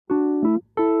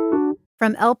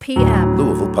From LPM,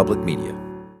 Louisville Public Media.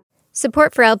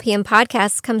 Support for LPM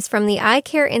podcasts comes from the Eye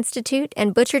Care Institute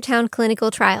and Butchertown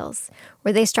Clinical Trials,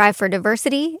 where they strive for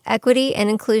diversity, equity, and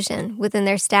inclusion within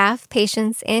their staff,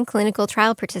 patients, and clinical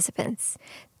trial participants.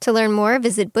 To learn more,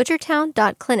 visit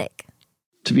butchertown.clinic.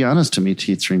 To be honest, to me,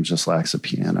 Teeth Stream just lacks a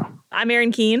piano. I'm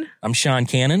Erin Keene. I'm Sean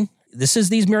Cannon. This is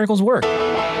These Miracles Work.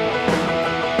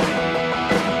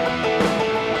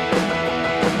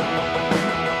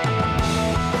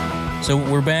 So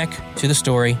we're back to the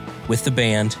story with the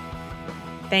band.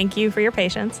 Thank you for your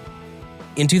patience.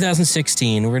 In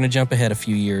 2016, we're going to jump ahead a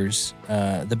few years.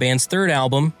 The band's third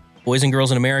album, Boys and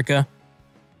Girls in America,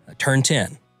 turned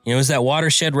 10. It was that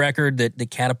watershed record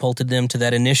that catapulted them to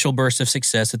that initial burst of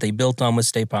success that they built on with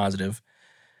Stay Positive.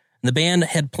 And the band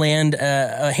had planned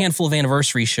a handful of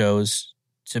anniversary shows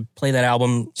to play that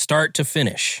album start to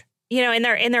finish. You know,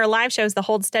 in their live shows, the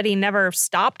Hold Steady never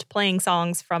stopped playing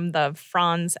songs from the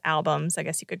Franz albums, I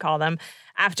guess you could call them,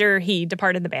 after he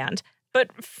departed the band.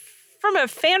 But from a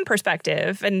fan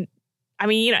perspective, and I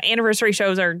mean, you know, anniversary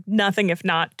shows are nothing if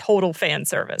not total fan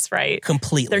service, right?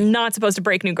 Completely. They're not supposed to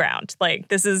break new ground. Like,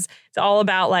 it's all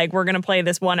about, like, we're going to play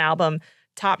this one album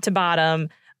top to bottom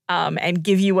and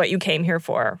give you what you came here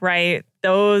for, right?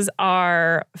 Those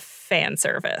are fan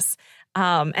service.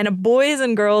 And a Boys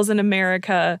and Girls in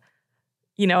America,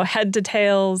 you know, head to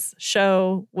tails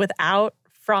show without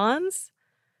Franz,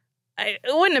 it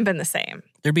wouldn't have been the same.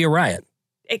 There'd be a riot.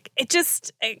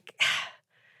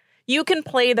 You can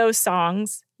play those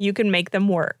songs, you can make them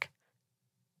work.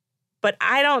 But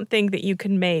I don't think that you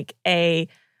can make a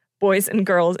Boys and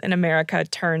Girls in America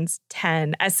turns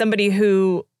 10 as somebody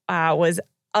who was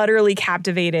utterly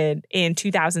captivated in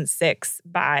 2006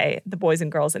 by the Boys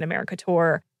and Girls in America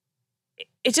tour.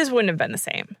 It just wouldn't have been the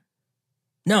same.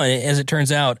 No, as it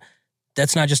turns out,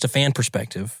 that's not just a fan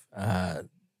perspective.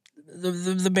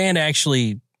 The band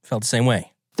actually felt the same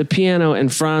way. The piano,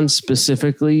 and Franz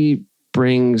specifically,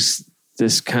 brings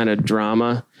this kind of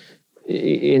drama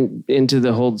into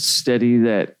the Hold Steady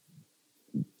that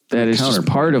is just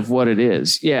part of what it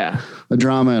is. Yeah. A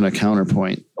drama and a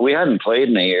counterpoint. We hadn't played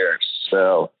in a year,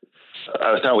 so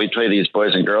I thought we'd play these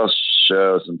Boys and Girls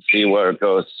shows and see where it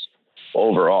goes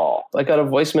overall. I got a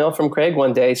voicemail from Craig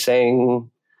one day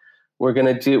saying, we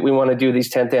want to do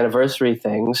these 10th anniversary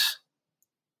things.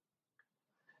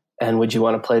 And would you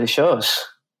want to play the shows?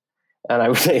 And I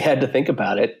really had to think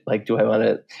about it. Like, do I want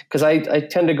to, because I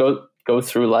tend to go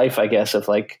through life, I guess, of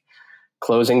like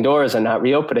closing doors and not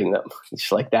reopening them.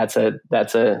 It's like, that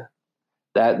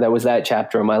was that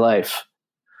chapter of my life.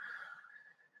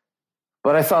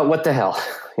 But I thought, what the hell,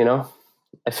 you know,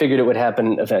 I figured it would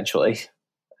happen eventually.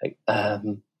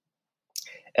 And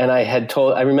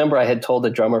I remember I had told a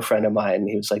drummer friend of mine,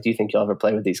 he was like, do you think you'll ever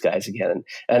play with these guys again?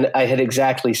 And I had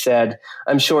exactly said,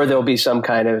 I'm sure there'll be some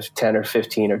kind of 10 or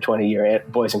 15 or 20 year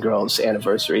Boys and Girls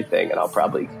anniversary thing. And I'll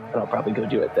probably go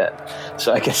do it then.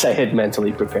 So I guess I had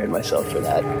mentally prepared myself for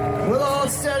that. We'll all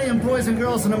steady and Boys and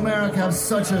Girls in America have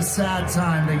such a sad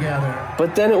time together.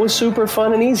 But then it was super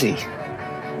fun and easy.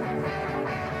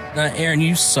 Erin,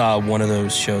 you saw one of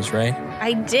those shows, right?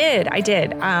 I did.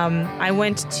 I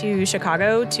went to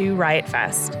Chicago to Riot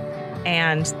Fest,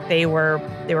 and they were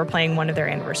playing one of their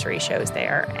anniversary shows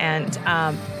there. And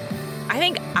I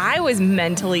think I was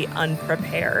mentally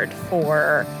unprepared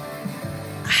for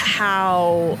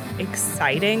how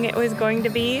exciting it was going to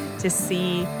be to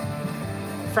see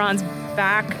Franz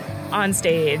back on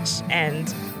stage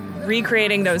and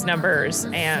recreating those numbers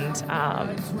and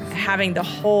having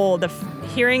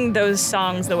hearing those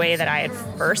songs the way that I had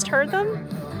first heard them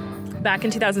back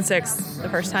in 2006, the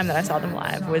first time that I saw them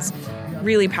live, was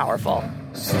really powerful.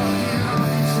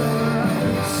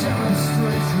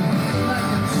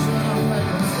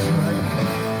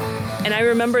 And I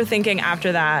remember thinking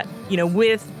after that, you know,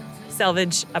 with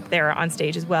Selvage up there on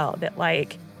stage as well, that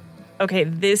like, okay,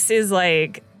 this is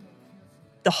like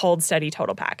the Hold Steady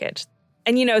total package.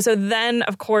 And, you know, so then,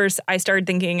 of course, I started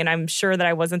thinking, and I'm sure that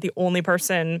I wasn't the only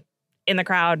person in the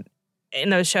crowd in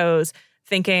those shows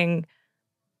thinking,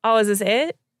 oh, is this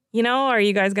it? You know, are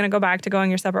you guys going to go back to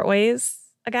going your separate ways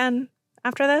again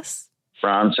after this?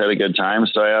 Franz had a good time,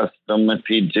 so I asked him if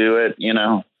he'd do it, you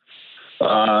know,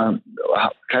 kind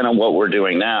of what we're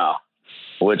doing now,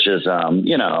 which is,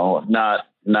 you know, not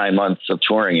 9 months of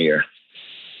touring a year,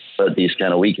 but these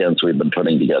kind of weekends we've been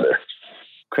putting together.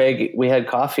 Craig, we had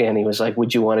coffee and he was like,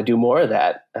 would you want to do more of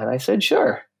that? And I said,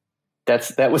 sure.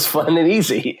 That was fun and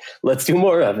easy. Let's do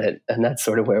more of it. And that's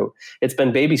sort of where it's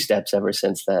been baby steps ever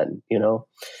since then, you know?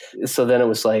 So then it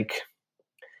was like,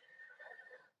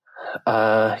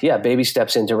 baby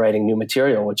steps into writing new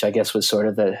material, which I guess was sort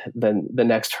of the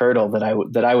next hurdle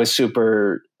that I was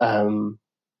super, I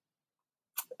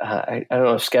don't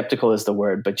know if skeptical is the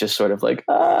word, but just sort of like,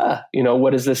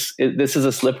 what is this? This is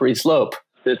a slippery slope.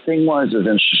 The thing was,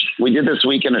 we did this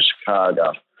weekend in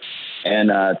Chicago, and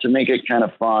to make it kind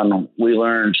of fun, we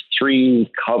learned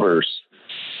 3 covers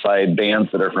by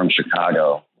bands that are from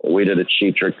Chicago. We did a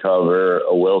Cheap Trick cover,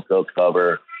 a Wilco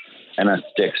cover, and a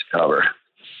Styx cover.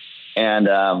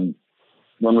 And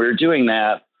when we were doing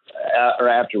that, or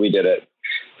after we did it,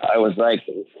 I was like,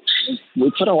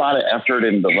 we put a lot of effort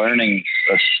into learning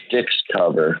a Styx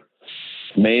cover.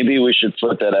 Maybe we should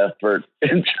put that effort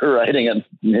into writing a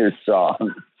new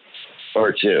song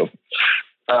or 2.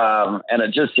 And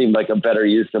it just seemed like a better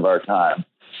use of our time.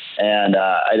 And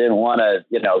I didn't want to,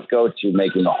 go to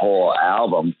making a whole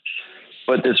album.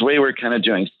 But this way we're kind of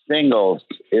doing singles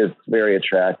is very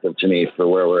attractive to me for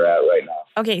where we're at right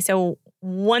now. Okay, so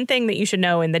one thing that you should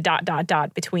know in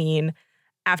the ... between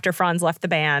after Franz left the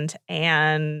band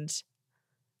and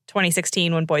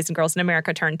 2016 when Boys and Girls in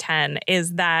America turned 10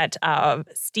 is that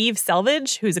Steve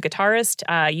Selvage, who's a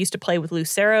guitarist, used to play with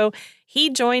Lucero. He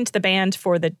joined the band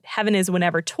for the Heaven Is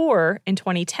Whenever tour in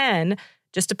 2010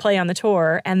 just to play on the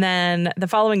tour. And then the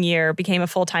following year became a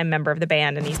full-time member of the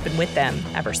band, and he's been with them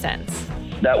ever since.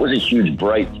 That was a huge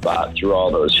bright spot through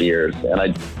all those years. And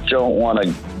I don't want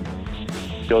to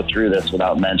go through this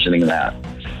without mentioning that,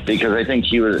 because I think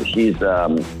he's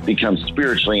become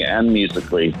spiritually and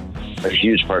musically a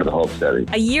huge part of the Hold Steady.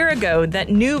 A year ago, that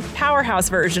new powerhouse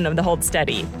version of the Hold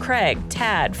Steady, Craig,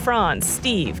 Tad, Franz,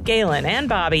 Steve, Galen, and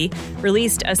Bobby,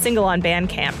 released a single on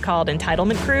Bandcamp called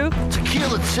Entitlement Crew.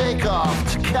 Tequila takeoff,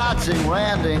 Tecate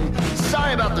landing.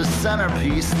 Sorry about the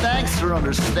centerpiece. Thanks for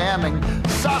understanding.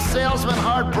 Saw salesman,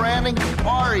 hard branding,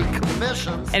 Campari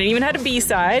commissions. And it even had a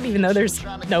B-side, even though there's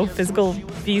no physical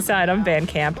B-side on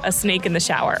Bandcamp, A Snake in the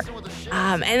Shower.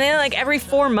 And then every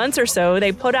 4 months or so,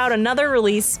 they put out another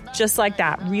release just like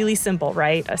that. Really simple,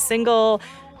 right? A single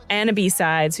and a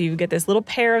B-side. So you get this little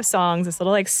pair of songs, this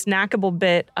little snackable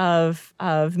bit of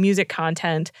music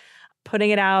content, putting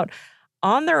it out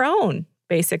on their own,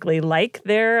 basically, like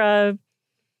they're a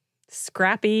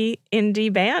scrappy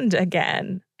indie band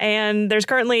again. And there's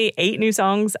currently 8 new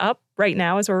songs up right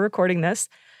now as we're recording this.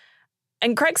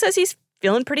 And Craig says he's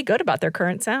feeling pretty good about their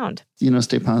current sound.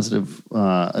 Stay Positive,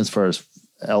 as far as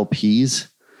LPs,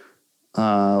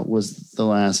 was the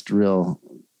last real,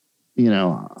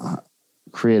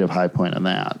 creative high point on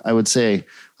that. I would say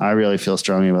I really feel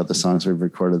strongly about the songs we've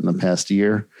recorded in the past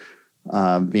year,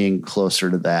 being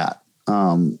closer to that,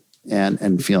 and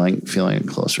feeling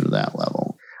closer to that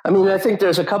level. I mean, I think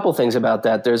there's a couple things about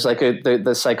that. There's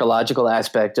the psychological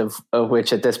aspect of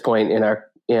which at this point in our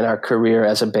career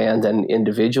as a band and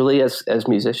individually as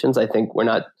musicians, I think we're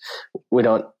not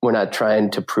trying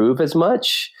to prove as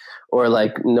much, or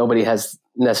nobody has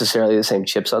necessarily the same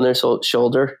chips on their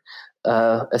shoulder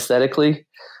aesthetically.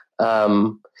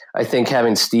 I think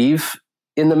having Steve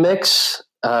in the mix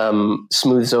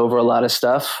smooths over a lot of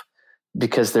stuff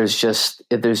because there's just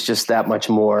that much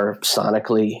more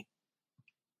sonically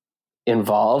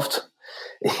involved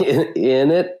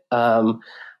in it. I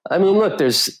mean, look,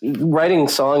 writing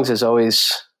songs is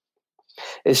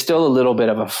still a little bit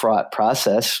of a fraught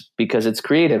process because it's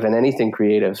creative, and anything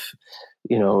creative,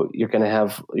 you're going to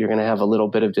have a little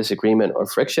bit of disagreement or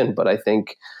friction. But I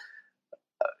think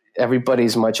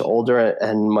everybody's much older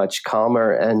and much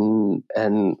calmer, and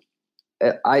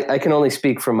I can only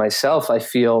speak for myself. I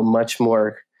feel much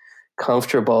more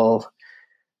comfortable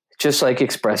just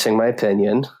expressing my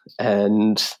opinion,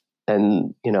 and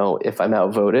if I'm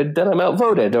outvoted, then I'm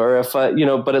outvoted, or if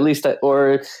but at least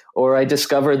or I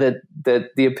discover that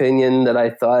the opinion that I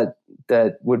thought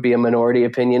that would be a minority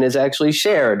opinion is actually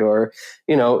shared, or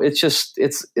I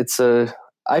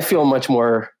feel much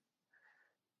more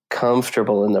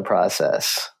comfortable in the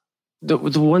process. The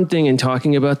one thing in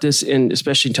talking about this, and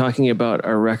especially talking about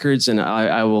our records, and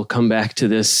I will come back to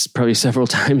this probably several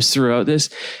times throughout this,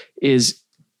 is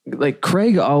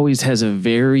Craig always has a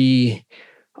very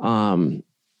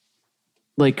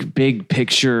big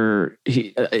picture.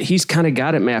 He's kind of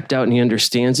got it mapped out and he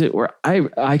understands it, where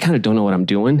I kind of don't know what I'm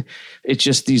doing. It's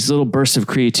just these little bursts of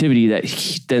creativity that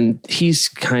he's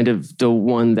kind of the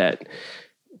one that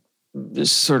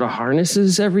sort of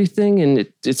harnesses everything.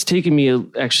 And it's taken me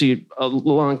actually a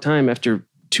long time after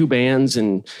 2 bands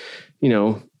and,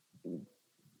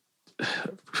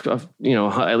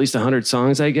 at least 100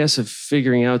 songs, I guess, of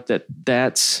figuring out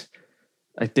that's,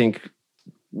 I think,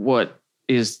 what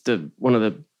is one of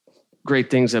the great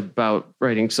things about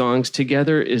writing songs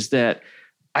together is that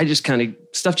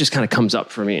stuff just kind of comes up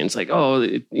for me, and it's like,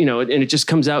 and it just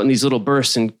comes out in these little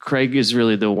bursts, and Craig is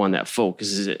really the one that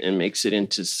focuses it and makes it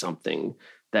into something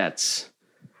that's,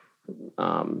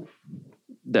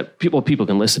 that people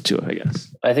can listen to, I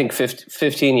guess. I think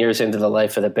 15 years into the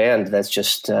life of the band, that's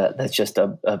just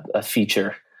a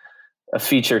feature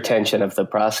tension of the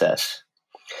process.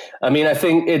 I mean, I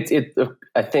think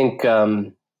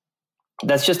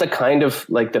that's just a kind of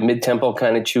like the mid-tempo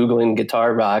kind of chugling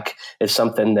guitar rock is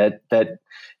something that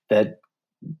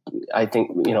I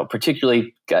think,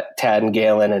 particularly got Tad and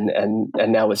Galen and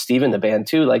now with Steve in the band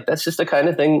too. Like that's just the kind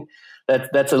of thing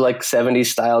that's a like 70s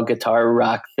style guitar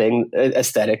rock thing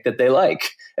aesthetic that they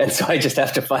like. And so I just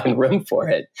have to find room for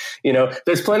it.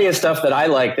 There's plenty of stuff that I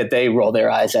like that they roll their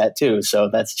eyes at too. So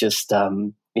that's just,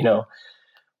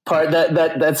 part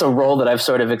that's a role that I've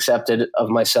sort of accepted of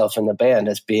myself in the band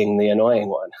as being the annoying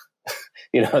one.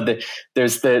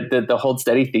 There's the Hold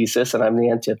Steady thesis, and I'm the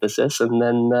antithesis, and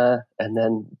then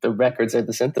the records are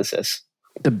the synthesis.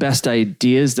 The best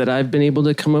ideas that I've been able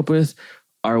to come up with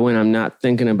are when I'm not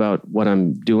thinking about what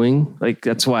I'm doing. Like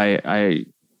that's why I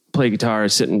play guitar,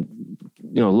 sitting,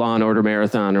 Law and Order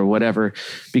Marathon or whatever,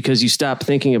 because you stop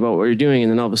thinking about what you're doing,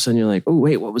 and then all of a sudden you're like, oh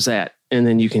wait, what was that? And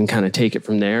then you can kind of take it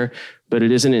from there. But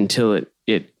it isn't until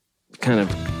it kind of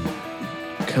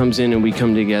comes in and we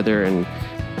come together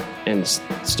and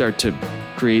start to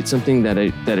create something that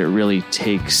it really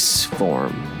takes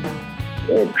form.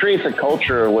 It creates a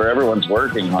culture where everyone's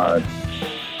working hard.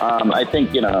 I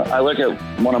think, I look at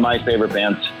one of my favorite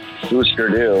bands, Husker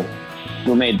Du,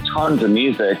 who made tons of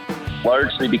music,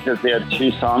 largely because they had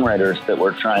two songwriters that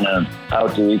were trying to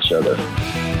outdo each other.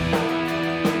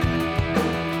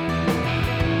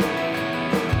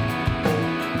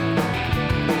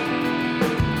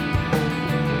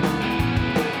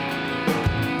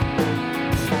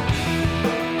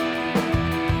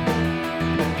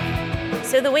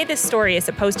 So the way this story is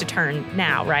supposed to turn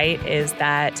now, right, is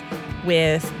that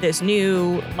with this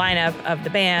new lineup of the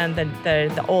band,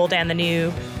 the old and the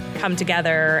new come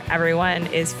together, everyone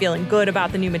is feeling good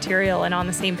about the new material and on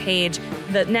the same page,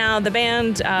 that now the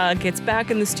band gets back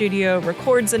in the studio,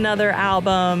 records another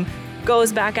album,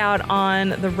 goes back out on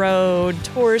the road,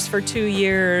 tours for 2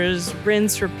 years,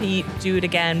 rinse, repeat, do it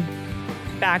again,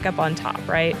 back up on top,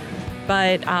 right?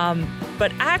 But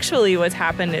actually what's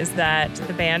happened is that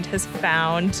the band has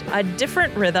found a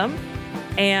different rhythm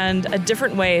and a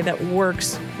different way that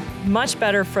works much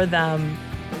better for them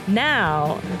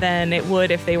now than it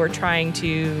would if they were trying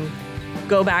to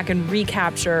go back and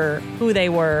recapture who they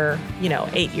were,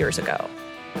 8 years ago.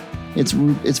 It's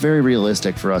very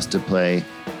realistic for us to play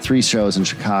 3 shows in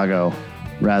Chicago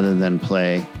rather than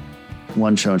play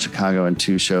 1 show in Chicago and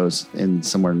 2 shows in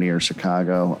somewhere near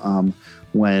Chicago,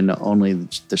 when only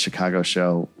the Chicago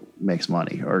show makes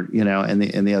money, or and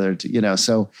the other,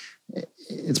 so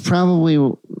it's probably,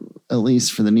 at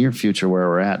least for the near future, where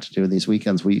we're at to do these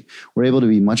weekends, we're able to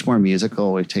be much more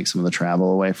musical. We take some of the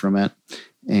travel away from it,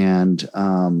 and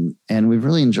we've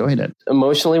really enjoyed it.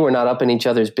 Emotionally, we're not up in each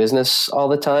other's business all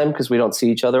the time because we don't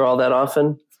see each other all that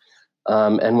often.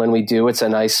 And when we do, it's a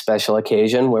nice special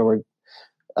occasion where we're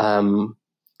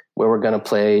going to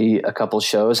play a couple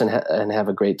shows and have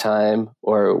a great time,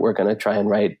 or we're going to try and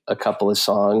write a couple of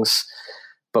songs.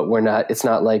 But it's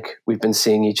not like we've been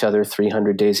seeing each other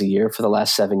 300 days a year for the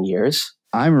last 7 years.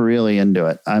 I'm really into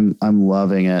it. I'm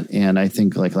loving it. And I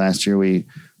think like last year we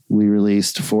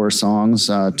released 4 songs,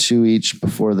 2 each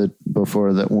before the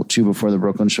 2 before the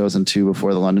Brooklyn shows and 2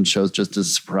 before the London shows, just as a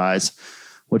surprise,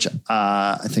 which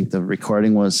I think the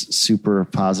recording was super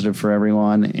positive for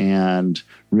everyone, and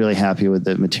really happy with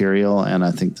the material. And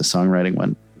I think the songwriting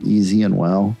went easy and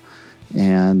well.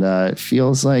 And it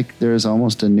feels like there's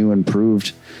almost a new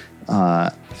improved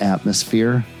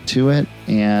atmosphere to it.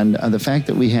 And the fact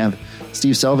that we have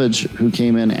Steve Selvage, who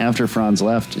came in after Franz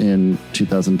left in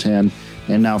 2010,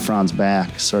 and now Franz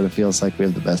back, sort of feels like we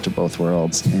have the best of both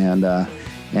worlds. And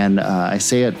I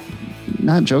say it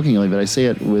not jokingly, but I say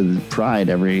it with pride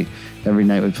every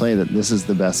night we play, that this is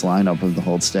the best lineup of the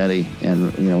Hold Steady.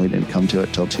 And, we didn't come to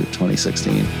it till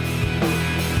 2016.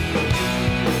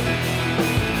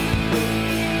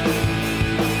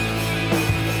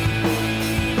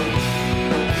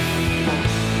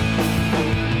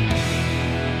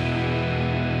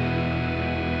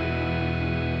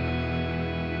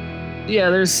 Yeah,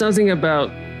 there's something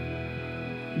about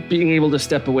being able to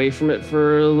step away from it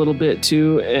for a little bit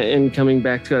too, and coming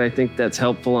back to it. I think that's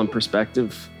helpful on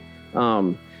perspective,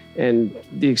 and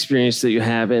the experience that you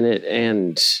have in it.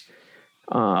 And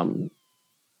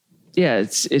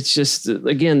it's just,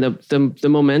 again, the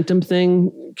momentum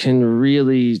thing can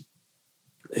really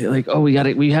like, oh, we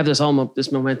have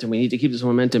this momentum. We need to keep this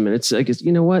momentum. And it's like,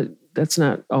 you know what? That's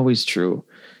not always true.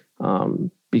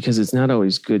 Because it's not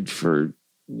always good for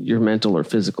your mental or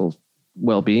physical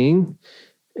well-being.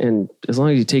 And as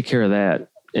long as you take care of that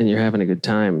and you're having a good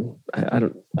time, I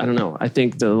don't know. I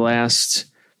think the last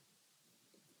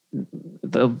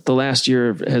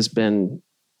year has been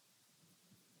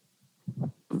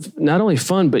not only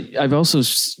fun, but I've also,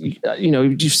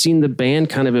 you've seen the band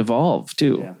kind of evolve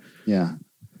too. Yeah.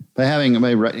 By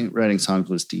writing songs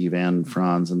with Steve and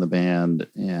Franz in the band.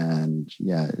 And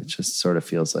it just sort of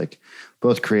feels like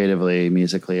both creatively,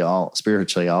 musically,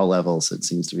 spiritually, all levels, it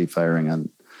seems to be firing on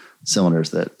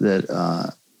cylinders that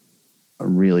are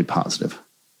really positive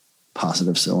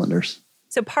cylinders.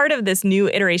 So part of this new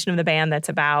iteration of the band that's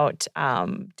about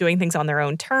doing things on their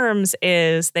own terms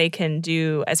is they can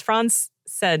do, as Franz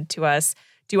said to us,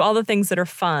 do all the things that are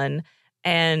fun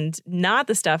and not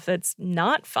the stuff that's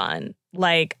not fun,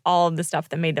 like all of the stuff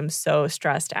that made them so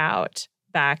stressed out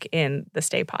back in the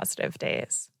Stay Positive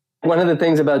days. One of the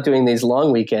things about doing these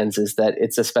long weekends is that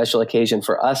it's a special occasion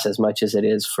for us as much as it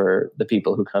is for the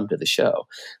people who come to the show.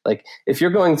 Like if you're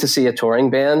going to see a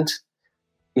touring band,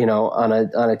 on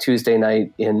a Tuesday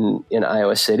night in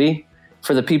Iowa City,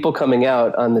 for the people coming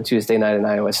out on the Tuesday night in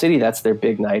Iowa City, that's their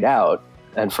big night out.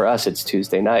 And for us, it's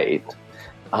Tuesday night.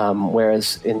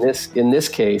 Whereas in this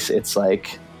case, it's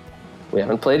like we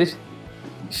haven't played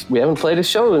a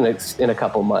show in a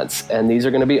couple months, and these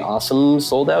are going to be awesome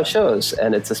sold out shows,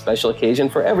 and it's a special occasion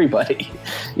for everybody.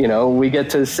 We get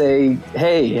to say,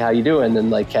 "Hey, how you doing?"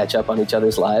 and like catch up on each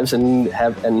other's lives, and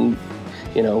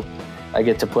I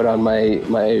get to put on my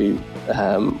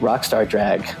rock star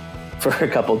drag for a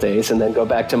couple days, and then go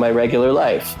back to my regular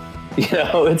life.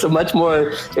 It's a much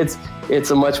more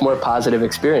positive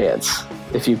experience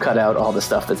if you cut out all the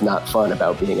stuff that's not fun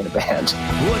about being in a band.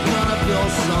 We're gonna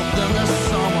build something this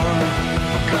summer.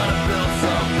 We're gonna build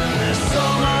something this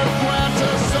summer. Grant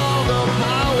us all the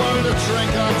power to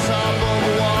drink on top of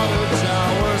water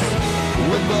towers.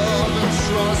 With love and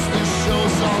trust and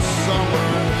shows all summer.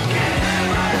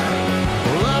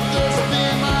 Let this be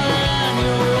my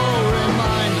annual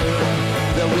reminder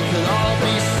that we could all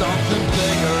be something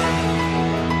bigger.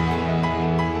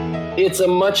 It's a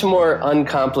much more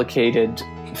uncomplicated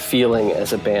feeling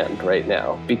as a band right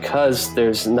now because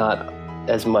there's not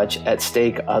as much at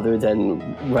stake other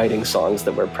than writing songs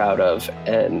that we're proud of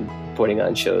and putting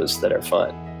on shows that are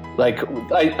fun. Like,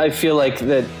 I feel like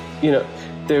that,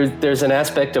 there's an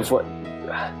aspect of what,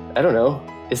 I don't know,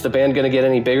 is the band going to get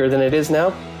any bigger than it is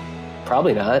now?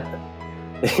 Probably not.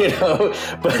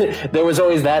 But there was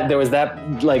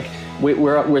that like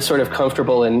we're sort of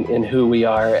comfortable in who we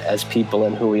are as people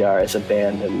and who we are as a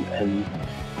band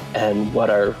and what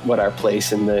our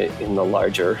place in the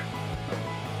larger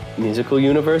musical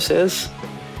universe is,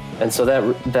 and so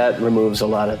that removes a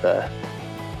lot of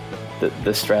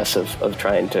the stress of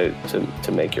trying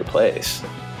to make your place.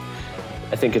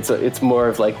 I think it's more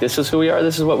of like, this is who we are,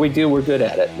 this is what we do, we're good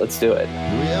at it, let's do it.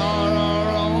 We are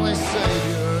our only saviors.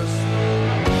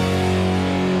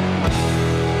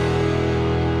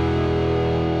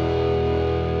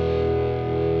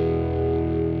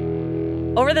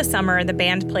 Over the summer, the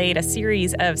band played a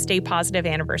series of Stay Positive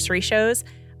anniversary shows,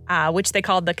 which they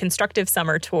called the Constructive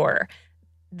Summer Tour.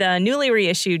 The newly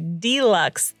reissued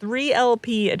deluxe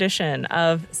 3LP edition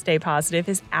of Stay Positive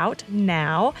is out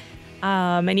now,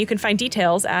 and you can find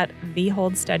details at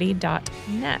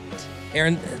theholdsteady.net.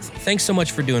 Aaron, thanks so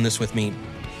much for doing this with me.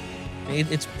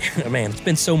 It's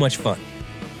been so much fun.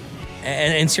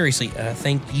 And seriously,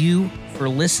 thank you for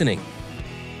listening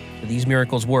to These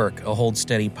Miracles Work, a Hold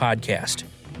Steady podcast.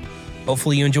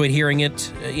 Hopefully you enjoyed hearing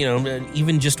it,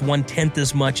 even just 1/10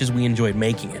 as much as we enjoyed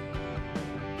making it.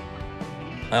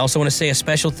 I also want to say a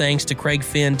special thanks to Craig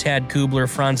Finn, Tad Kubler,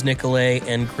 Franz Nicolay,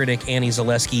 and critic Annie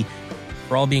Zaleski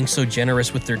for all being so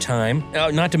generous with their time.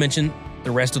 Not to mention the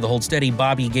rest of the Hold Steady,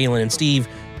 Bobby, Galen, and Steve,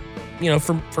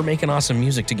 for making awesome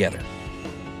music together.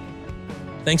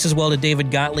 Thanks as well to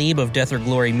David Gottlieb of Death or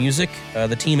Glory Music,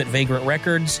 the team at Vagrant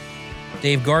Records,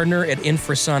 Dave Gardner at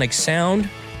Infrasonic Sound,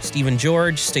 Stephen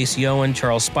George, Stacey Owen,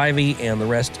 Charles Spivey, and the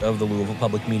rest of the Louisville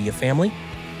Public Media family.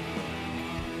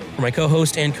 For my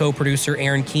co-host and co-producer,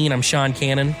 Aaron Keene, I'm Sean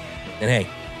Cannon. And hey,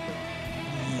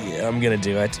 I'm going to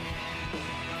do it.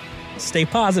 Stay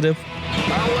positive.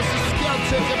 I was a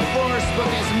skeptic at first, but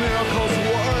these miracles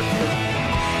work.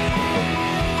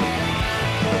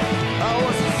 I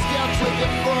was a skeptic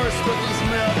at first, but these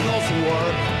miracles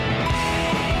work.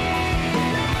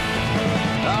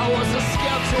 I was a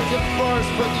skeptic at first,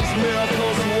 but these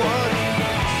miracles work.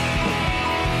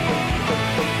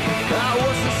 I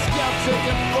was a skeptic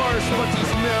at first, but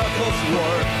these miracles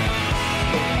work.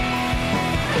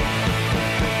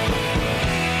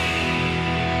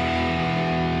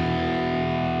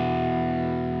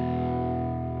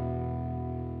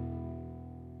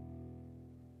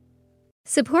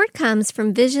 Support comes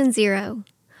from Vision Zero.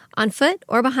 On foot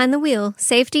or behind the wheel,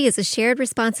 safety is a shared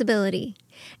responsibility.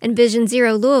 And Vision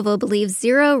Zero Louisville believes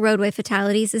 0 roadway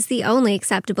fatalities is the only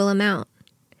acceptable amount.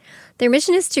 Their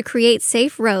mission is to create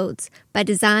safe roads by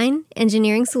design,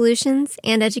 engineering solutions,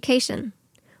 and education.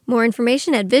 More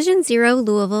information at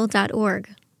visionzerolouisville.org.